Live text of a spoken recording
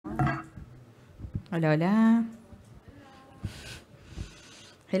Hola, hola.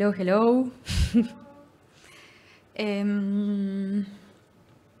 Hello, hello.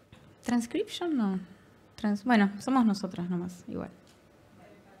 Transcription no. Bueno, somos nosotras nomás, igual.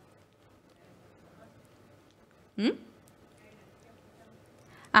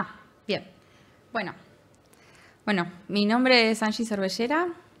 Bien. Bueno, mi nombre es Angie Cervellera,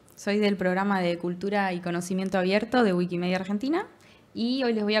 soy del programa de Cultura y Conocimiento Abierto de Wikimedia Argentina y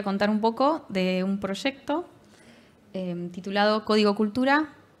hoy les voy a contar un poco de un proyecto titulado Código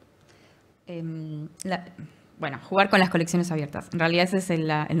Cultura. Jugar con las colecciones abiertas. En realidad ese es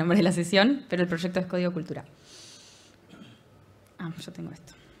el nombre de la sesión, pero el proyecto es Código Cultura. Yo tengo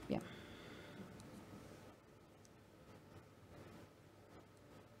esto. Bien.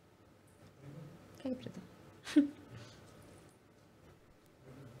 ¿Qué aprieto?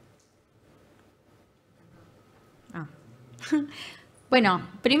 Bueno,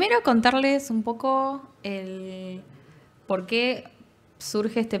 primero contarles un poco el por qué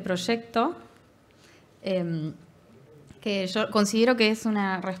surge este proyecto, que yo considero que es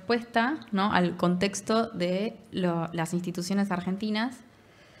una respuesta, ¿no?, al contexto de las instituciones argentinas,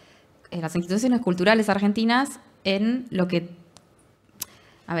 las instituciones culturales argentinas, en lo que,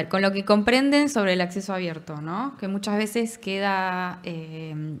 con lo que comprenden sobre el acceso abierto, ¿no? Que muchas veces queda,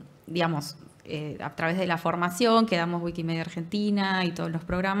 a través de la formación que damos Wikimedia Argentina y todos los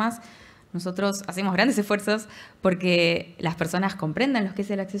programas, nosotros hacemos grandes esfuerzos porque las personas comprendan lo que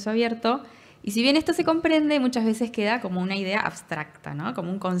es el acceso abierto. Y si bien esto se comprende, muchas veces queda como una idea abstracta, ¿no?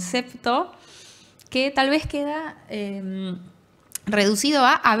 Como un concepto que tal vez queda reducido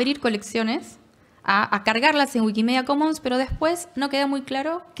a abrir colecciones, a cargarlas en Wikimedia Commons, pero después no queda muy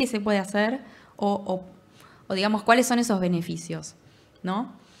claro qué se puede hacer o digamos, cuáles son esos beneficios,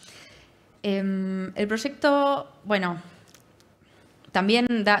 ¿no? El proyecto, también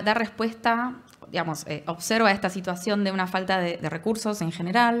da respuesta, observa esta situación de una falta de recursos en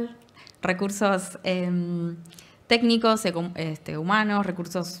general, recursos técnicos, humanos,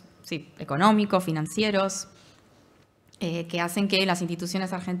 recursos económicos, financieros, que hacen que las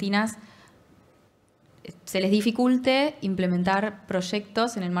instituciones argentinas se les dificulte implementar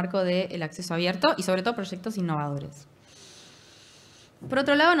proyectos en el marco del acceso abierto y sobre todo proyectos innovadores. Por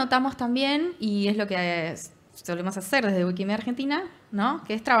otro lado, notamos también, y es lo que solemos hacer desde Wikimedia Argentina, ¿no?,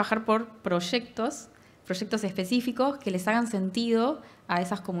 que es trabajar por proyectos específicos que les hagan sentido a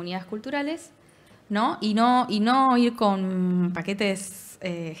esas comunidades culturales, ¿no? Y no ir con paquetes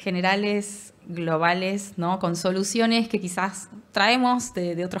generales, globales, ¿no?, con soluciones que quizás traemos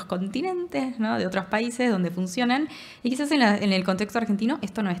de otros continentes, ¿no?, de otros países donde funcionan, y quizás en el contexto argentino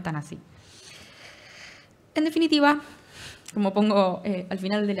esto no es tan así. En definitiva, como pongo al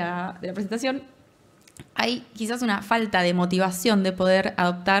final de la presentación, hay quizás una falta de motivación de poder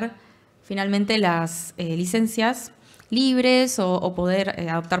adoptar finalmente las licencias libres o poder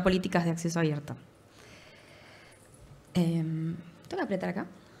adoptar políticas de acceso abierto. ¿Tengo que apretar acá?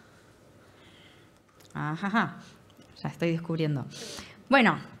 Ya estoy descubriendo.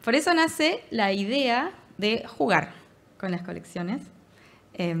 Bueno, por eso nace la idea de jugar con las colecciones.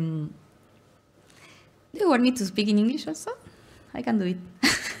 Do you want me to speak in English also? I can do it.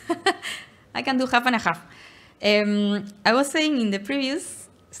 I can do half and a half. I was saying in the previous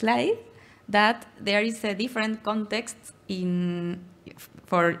slide that there is a different context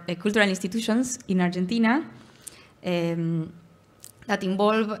for cultural institutions in Argentina that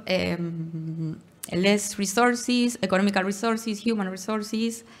involve less resources, economical resources, human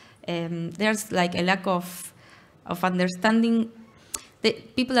resources. There's like a lack of understanding.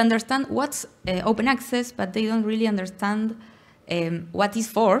 People understand what's open access, but they don't really understand what is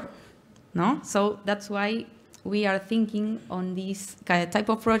for, no? So that's why we are thinking on this type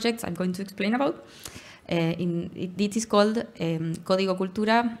of projects I'm going to explain about. This is called Código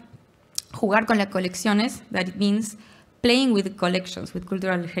Cultura, jugar con las colecciones, that it means playing with collections, with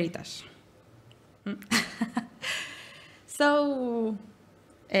cultural heritage. So,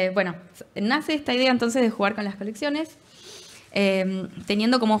 nace esta idea entonces de jugar con las colecciones,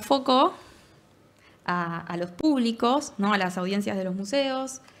 teniendo como foco a los públicos, ¿no?, a las audiencias de los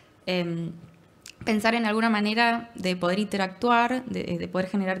museos, pensar en alguna manera de poder interactuar, de poder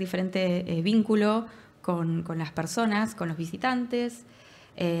generar diferente vínculo con las personas, con los visitantes,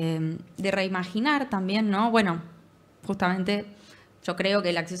 de reimaginar también, ¿no? Bueno, justamente yo creo que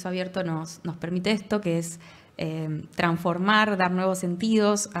el acceso abierto nos permite esto, que es transformar, dar nuevos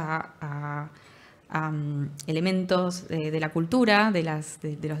sentidos a elementos de la cultura, de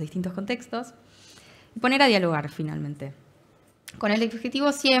los distintos contextos, y poner a dialogar finalmente, con el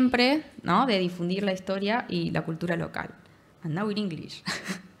objetivo siempre, ¿no?, de difundir la historia y la cultura local. And now in English.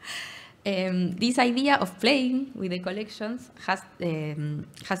 This idea of playing with the collections has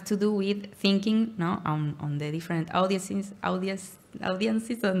to do with thinking, no, on the different audiences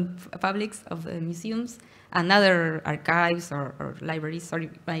and publics of museums and other archives or libraries. Sorry,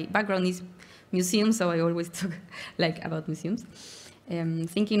 my background is museums, so I always talk like about museums.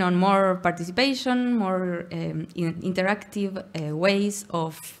 Thinking on more participation, more interactive ways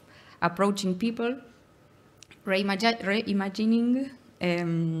of approaching people, reimagining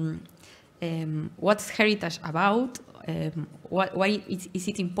what's heritage about, why is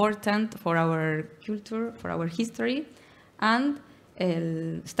it important for our culture, for our history, and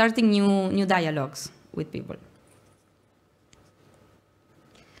starting new dialogues with people.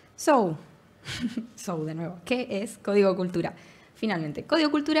 So, de nuevo, ¿qué es Código Cultura? Finalmente,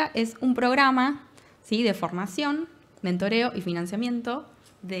 Código Cultura es un programa, ¿sí?, de formación, mentoreo y financiamiento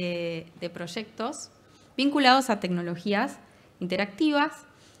de proyectos vinculados a tecnologías interactivas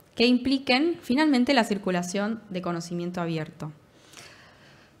que impliquen finalmente la circulación de conocimiento abierto.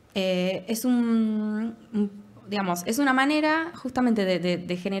 Es una manera justamente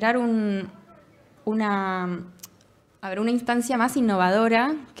de generar una instancia más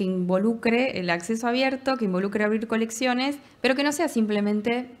innovadora que involucre el acceso abierto, que involucre abrir colecciones, pero que no sea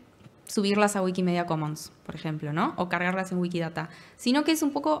simplemente subirlas a Wikimedia Commons, por ejemplo, ¿no? O cargarlas en Wikidata, sino que es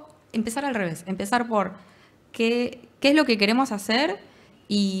un poco empezar al revés, empezar por qué es lo que queremos hacer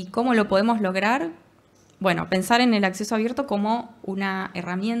y cómo lo podemos lograr. Bueno, pensar en el acceso abierto como una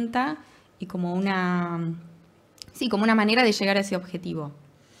herramienta y como una manera de llegar a ese objetivo.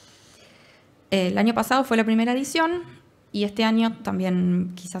 El año pasado fue la primera edición y este año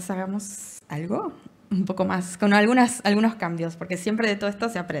también quizás hagamos algo un poco más, con algunos cambios, porque siempre de todo esto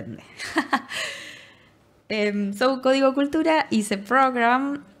se aprende. So, Código Cultura is a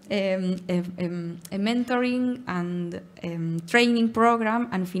program, a mentoring and training program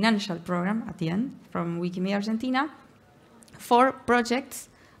and financial program at the end from Wikimedia Argentina for projects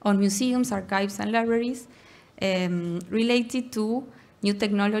on museums, archives, and libraries related to new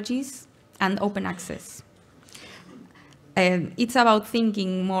technologies and open access. It's about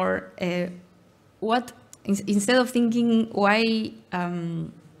thinking more instead of thinking why,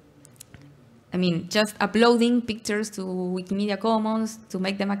 just uploading pictures to Wikimedia Commons to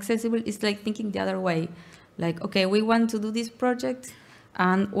make them accessible, it's like thinking the other way. Like, okay, we want to do this project,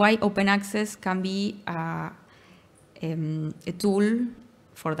 and why open access can be a tool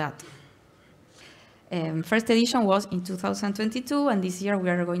for that. First edition was in 2022, and this year we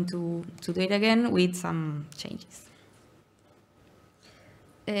are going to do it again with some changes.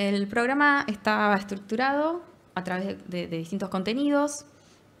 El programa está estructurado a través de distintos contenidos,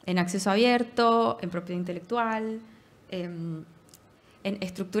 en acceso abierto, en propiedad intelectual, en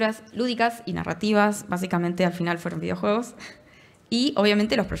estructuras lúdicas y narrativas, básicamente al final fueron videojuegos, y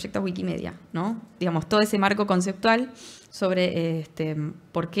obviamente los proyectos Wikimedia, ¿no? Digamos, todo ese marco conceptual sobre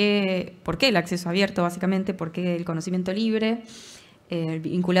por qué el acceso abierto, básicamente, por qué el conocimiento libre,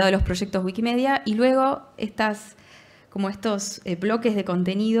 vinculado a los proyectos Wikimedia, y luego estos bloques de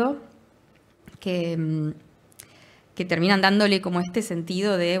contenido que terminan dándole como este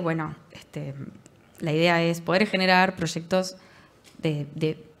sentido de, bueno, la idea es poder generar proyectos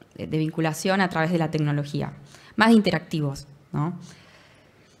de vinculación a través de la tecnología, más interactivos, ¿no?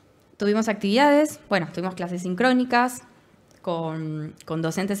 Tuvimos actividades, tuvimos clases sincrónicas con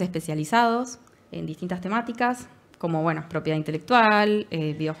docentes especializados en distintas temáticas, como, propiedad intelectual,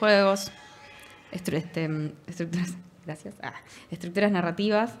 videojuegos, estructuras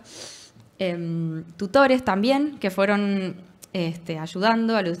narrativas, tutores también que fueron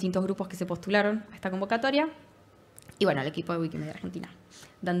ayudando a los distintos grupos que se postularon a esta convocatoria, y al equipo de Wikimedia Argentina,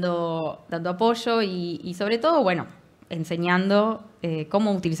 dando apoyo y sobre todo, enseñando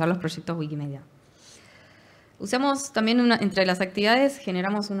cómo utilizar los proyectos Wikimedia. Usamos también, entre las actividades,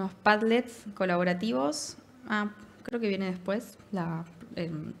 generamos unos Padlets colaborativos. Creo que viene después una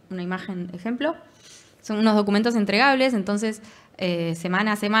imagen ejemplo. Son unos documentos entregables, entonces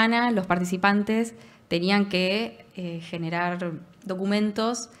semana a semana los participantes tenían que generar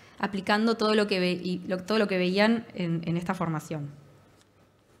documentos aplicando todo lo que veían en esta formación.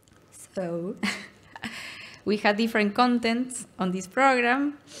 So, we had different contents on this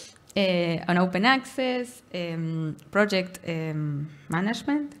program, on open access, project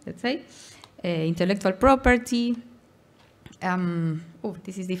management, let's say, intellectual property.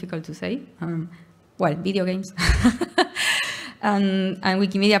 This is difficult to say. Video games, and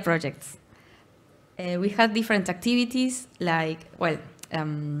Wikimedia projects. We had different activities like,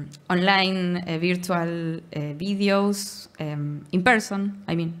 online virtual videos, in person,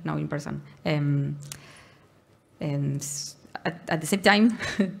 no in person, at the same time,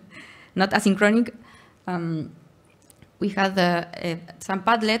 not asynchronic. We had some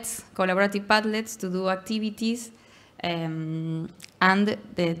Padlets, collaborative Padlets to do activities, and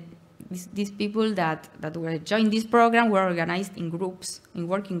these people that were joined this program were organized in groups, in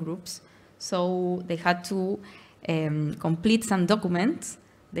working groups. So they had to complete some documents.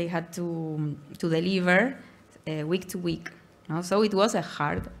 They had to deliver week to week. No? So it was a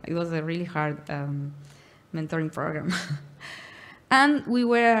really hard mentoring program. And we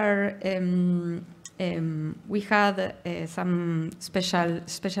were, we had some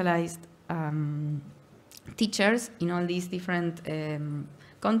specialized teachers in all these different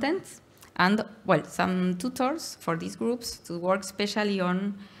contents, and well, some tutors for these groups to work specially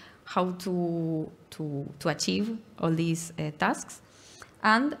on how to achieve all these tasks,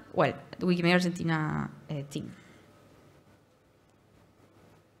 and well, the Wikimedia Argentina team.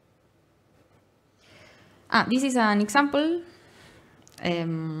 This is an example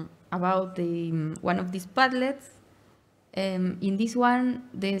about one of these Padlets. In this one,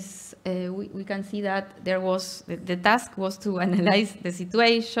 we can see that there was the task was to analyze the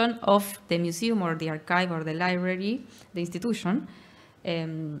situation of the museum or the archive or the library, the institution,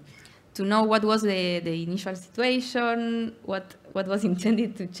 to know what was the initial situation, what was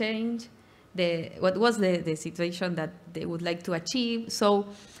intended to change, what was the situation that they would like to achieve. So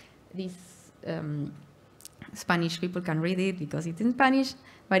these Spanish people can read it because it's in Spanish,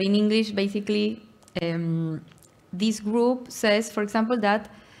 but in English, basically, this group says, for example, that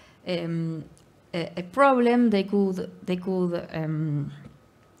a problem they could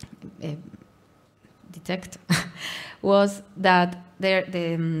detect was that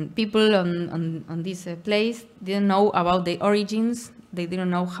the people on this place didn't know about the origins. They didn't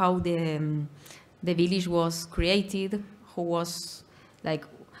know how the village was created, who was like,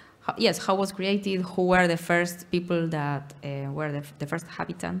 how was created, who were the first people that were the first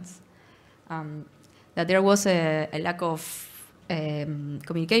inhabitants. That there was a lack of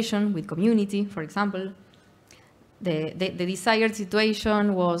communication with community, for example. The desired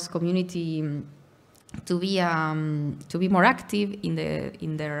situation was community to be more active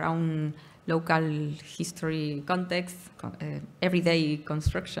in their own local history context, everyday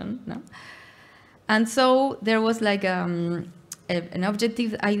construction. No? And so there was like an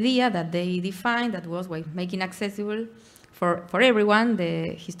objective idea that they defined that was making accessible for everyone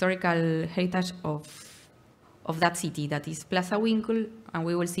the historical heritage of that city, that is Plaza Winkle, and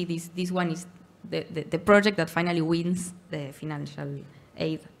we will see this one is the project that finally wins the financial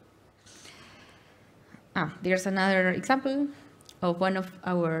aid. There's another example of one of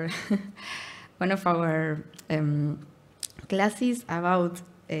our classes about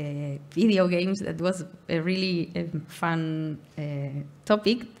video games. That was a really fun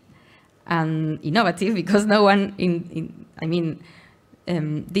topic and innovative, because no one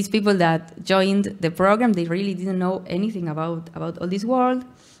these people that joined the program, they really didn't know anything about all this world,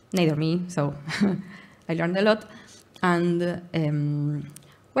 neither me, so I learned a lot. And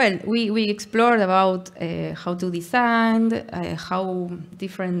well, we explored about how to design, how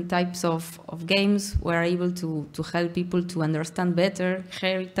different types of games were able to help people to understand better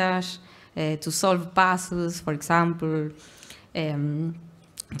heritage, to solve puzzles, for example,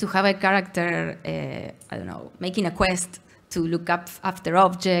 to have a character, I don't know, making a quest to look up after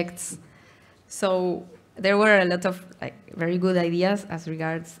objects. So there were a lot of very good ideas as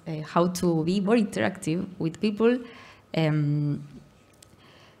regards how to be more interactive with people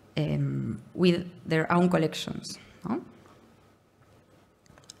with their own collections. No?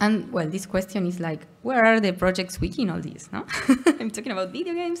 And well, this question is like, where are the projects Wiki in all this? No? I'm talking about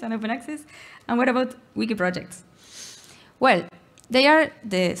video games and open access, and what about Wiki projects? Well, they are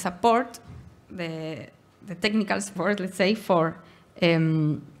the support, the technical support, let's say, for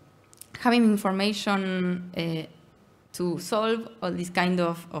having information to solve all these kind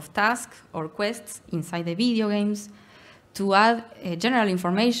of tasks or quests inside the video games, to add general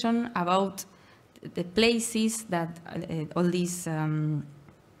information about the places that all these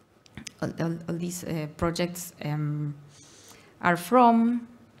projects are from,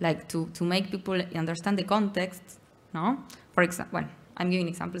 like to make people understand the context, no? For example, well, I'm giving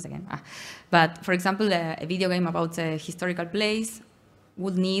examples again. But for example, a video game about a historical place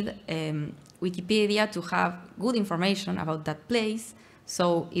would need Wikipedia to have good information about that place.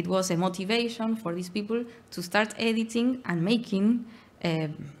 So it was a motivation for these people to start editing and making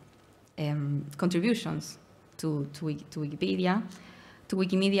contributions to Wikipedia. To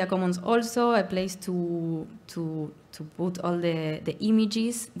Wikimedia Commons also, a place to put all the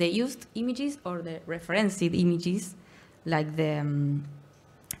images, the used images or the referenced images, like the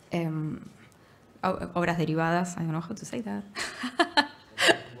obras derivadas. I don't know how to say that.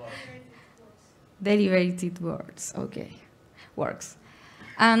 Derivated words, okay, works.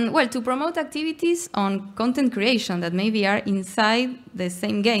 And well, to promote activities on content creation that maybe are inside the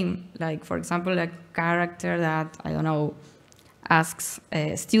same game, like for example, a character that, I don't know, asks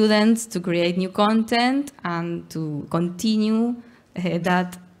students to create new content, and to continue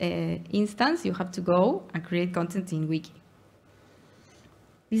that instance, you have to go and create content in Wiki.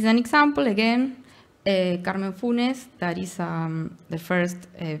 This is an example, again, Carmen Funes, that is the first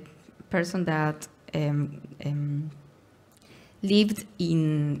person that lived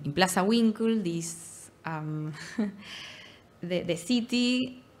in Plaza Winkle, this the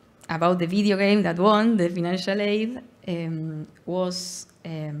city about the video game that won the financial aid, was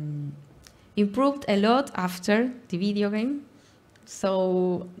improved a lot after the video game.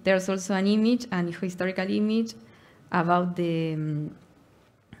 So there's also an image, an historical image about the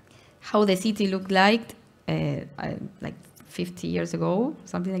how the city looked like 50 years ago,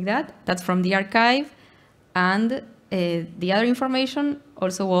 something like that. That's from the archive, and the other information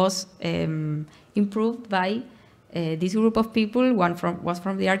also was improved by this group of people. One was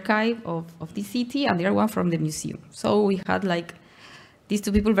from the archive of the city, and the other one from the museum. So we had like these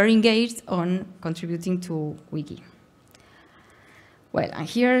two people very engaged on contributing to Wiki. Well, and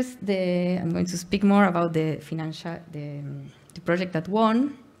here's I'm going to speak more about the project that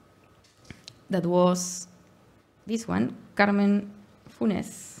won. That was this one, Carmen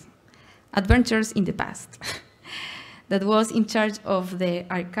Funes, Adventures in the Past. That was in charge of the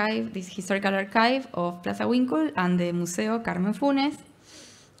archive, this historical archive of Plaza Winkle and the Museo Carmen Funes.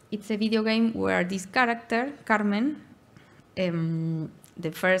 It's a video game where this character, Carmen,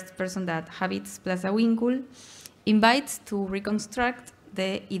 the first person that habits Plaza Winkle, invites to reconstruct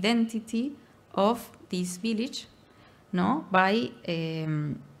the identity of this village, no, by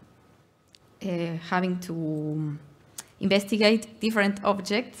having to investigate different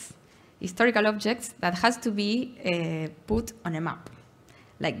objects, historical objects, that has to be put on a map.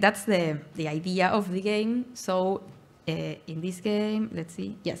 Like, that's the idea of the game. So in this game, let's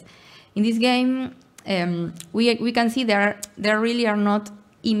see, yes. In this game, we can see there really are not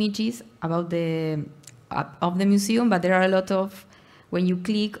images about of the museum, but there are a lot of, when you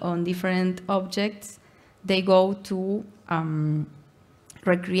click on different objects, they go to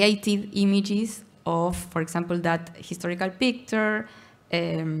recreated images of, for example, that historical picture,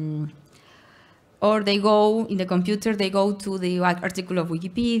 or they go, in the computer, they go to the article of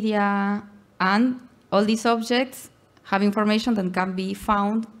Wikipedia, and all these objects have information that can be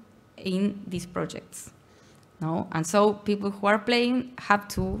found in these projects. No? And so people who are playing have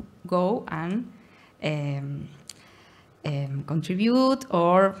to go and contribute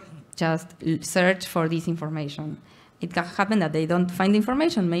or just search for this information. It can happen that they don't find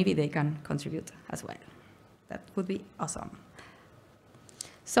information, maybe they can contribute as well. That would be awesome.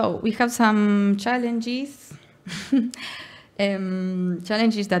 So we have some challenges,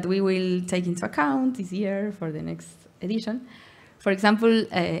 challenges that we will take into account this year for the next edition. For example,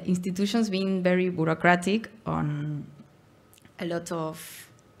 institutions being very bureaucratic on a lot of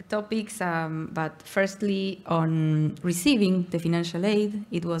topics, but firstly on receiving the financial aid.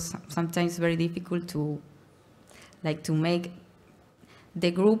 It was sometimes very difficult to make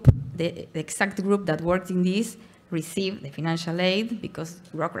the group, the exact group that worked in this, receive the financial aid, because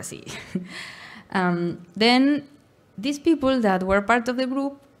bureaucracy. Then these people that were part of the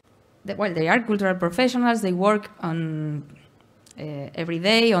group, well, they are cultural professionals, they work on every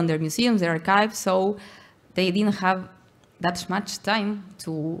day on their museums, their archives, so they didn't have that much time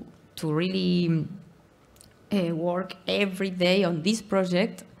to really work every day on this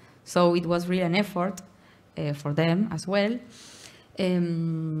project. So it was really an effort for them as well.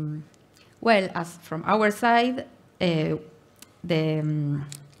 Well, as from our side,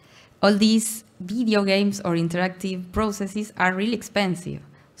 all these video games or interactive processes are really expensive.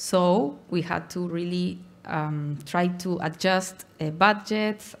 So we had to really try to adjust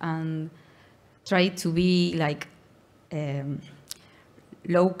budgets and try to be like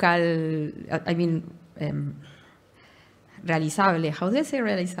local, I mean, realizable. How do I say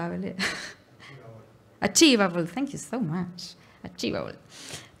realizable? Achievable. Thank you so much. Achievable.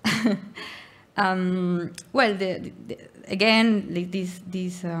 Well, again,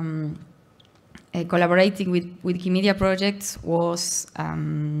 this collaborating with Wikimedia projects was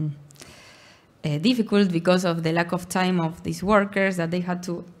difficult because of the lack of time of these workers, that they had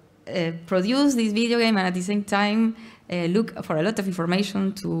to produce this video game and at the same time look for a lot of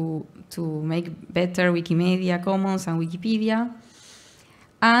information to make better Wikimedia Commons and Wikipedia.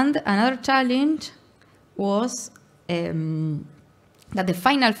 And another challenge was that the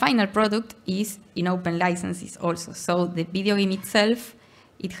final product is in open licenses also. So the video game itself,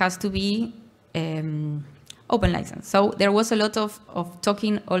 it has to be open license. So there was a lot of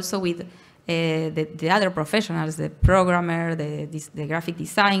talking also with the other professionals, the programmer, the graphic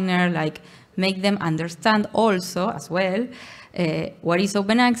designer, like make them understand also as well what is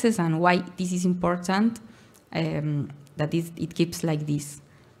open access and why this is important, that it keeps like this.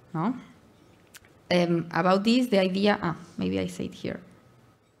 No? About this, the idea, maybe I say it here.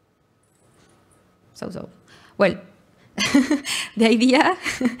 Well, the idea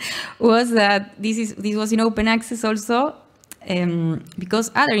was that this was in open access also because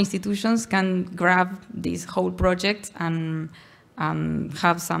other institutions can grab this whole project and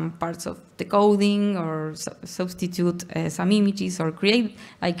have some parts of the coding or substitute some images or create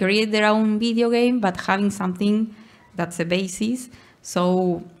their own video game, but having something that's a basis.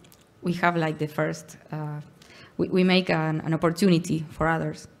 So we have like the first, we make an opportunity for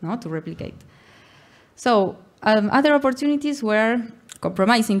others, no, to replicate. So other opportunities were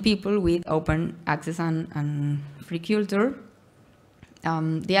compromising people with open access and free culture.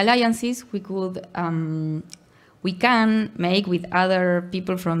 The alliances we can make with other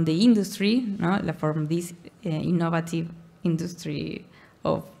people from the industry, no? From this innovative industry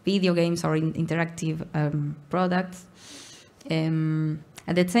of video games or interactive products.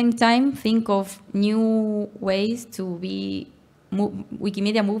 At the same time, think of new ways to be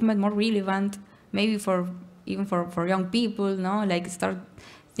Wikimedia movement more relevant, maybe even for young people, no? Like start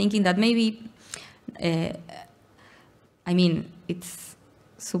thinking that maybe, I mean, it's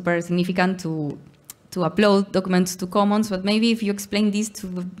super significant to upload documents to Commons, but maybe if you explain this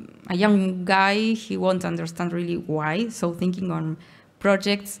to a young guy, he won't understand really why. So thinking on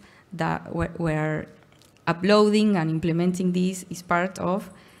projects that where uploading and implementing this is part of,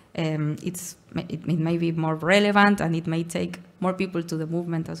 it may be more relevant and it may take more people to the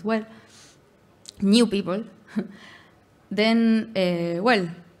movement as well. New people. Then, well,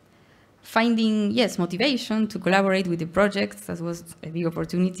 finding, yes, motivation to collaborate with the projects, that was a big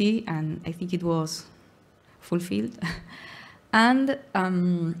opportunity, and I think it was fulfilled. And,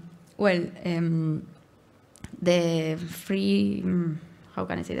 well, the free, how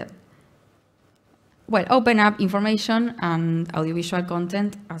can I say that? Well, open up information and audiovisual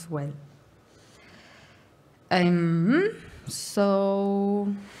content as well.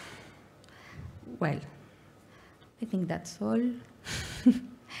 So, well, I think that's all.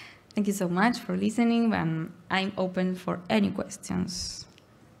 Thank you so much for listening, and I'm open for any questions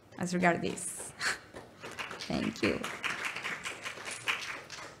as regards this. Thank you.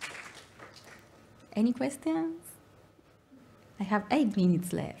 Any questions? I have 8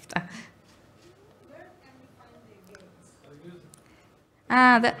 minutes left.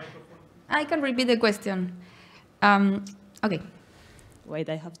 I can repeat the question. Okay. Wait,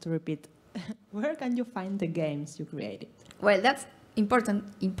 I have to repeat. Where can you find the games you created? Well, that's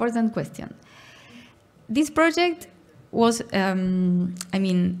important question. This project was, I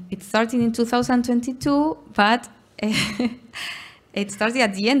mean, it started in 2022, but it started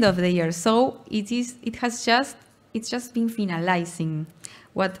at the end of the year. So it's just been finalizing.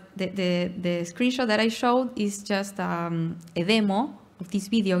 What the screenshot that I showed is just a demo of this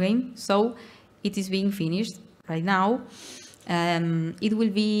video game. So it is being finished right now. It will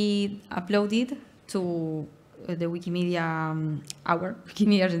be uploaded to the Wikimedia, our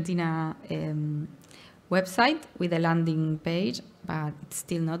Wikimedia Argentina website with a landing page, but it's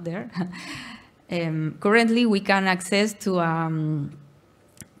still not there. Currently, we can access to a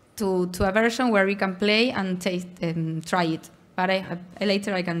version where we can play and taste and try it. But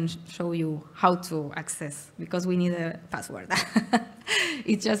later I can show you how to access, because we need a password.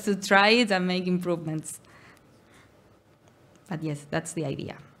 It's just to try it and make improvements. But yes, that's the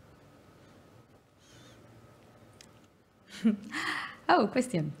idea. Oh,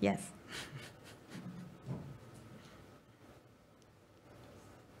 question, yes.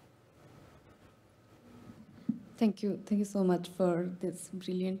 Thank you so much for this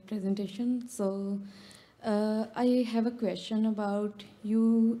brilliant presentation. So I have a question about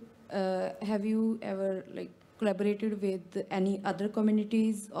you. Have you ever collaborated with any other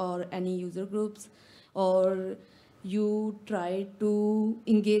communities or any user groups, or you try to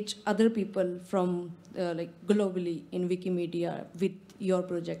engage other people from globally in Wikimedia with your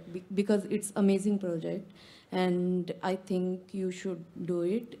project, because it's amazing project, and I think you should do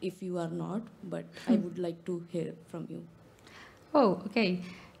it if you are not, but I would like to hear from you. Oh, okay.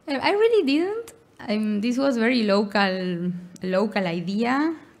 I really didn't. This was very local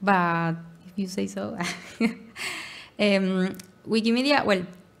idea, but if you say so. Wikimedia, well,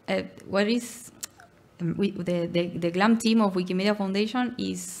 what is the GLAM team of Wikimedia Foundation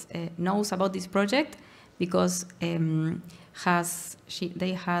knows about this project, because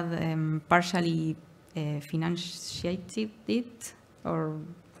they had partially financiated it or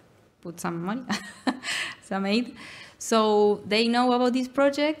put some money, some aid. So they know about this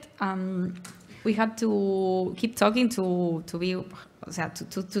project. We have to keep talking to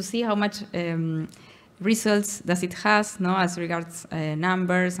see how much results does it has, no, as regards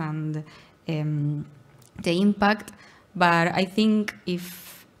numbers and the impact. But I think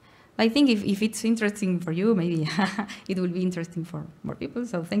if it's interesting for you, maybe it will be interesting for more people.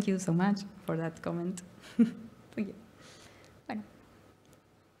 So thank you so much for that comment. Thank you.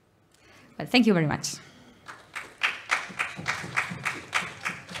 Well, thank you very much.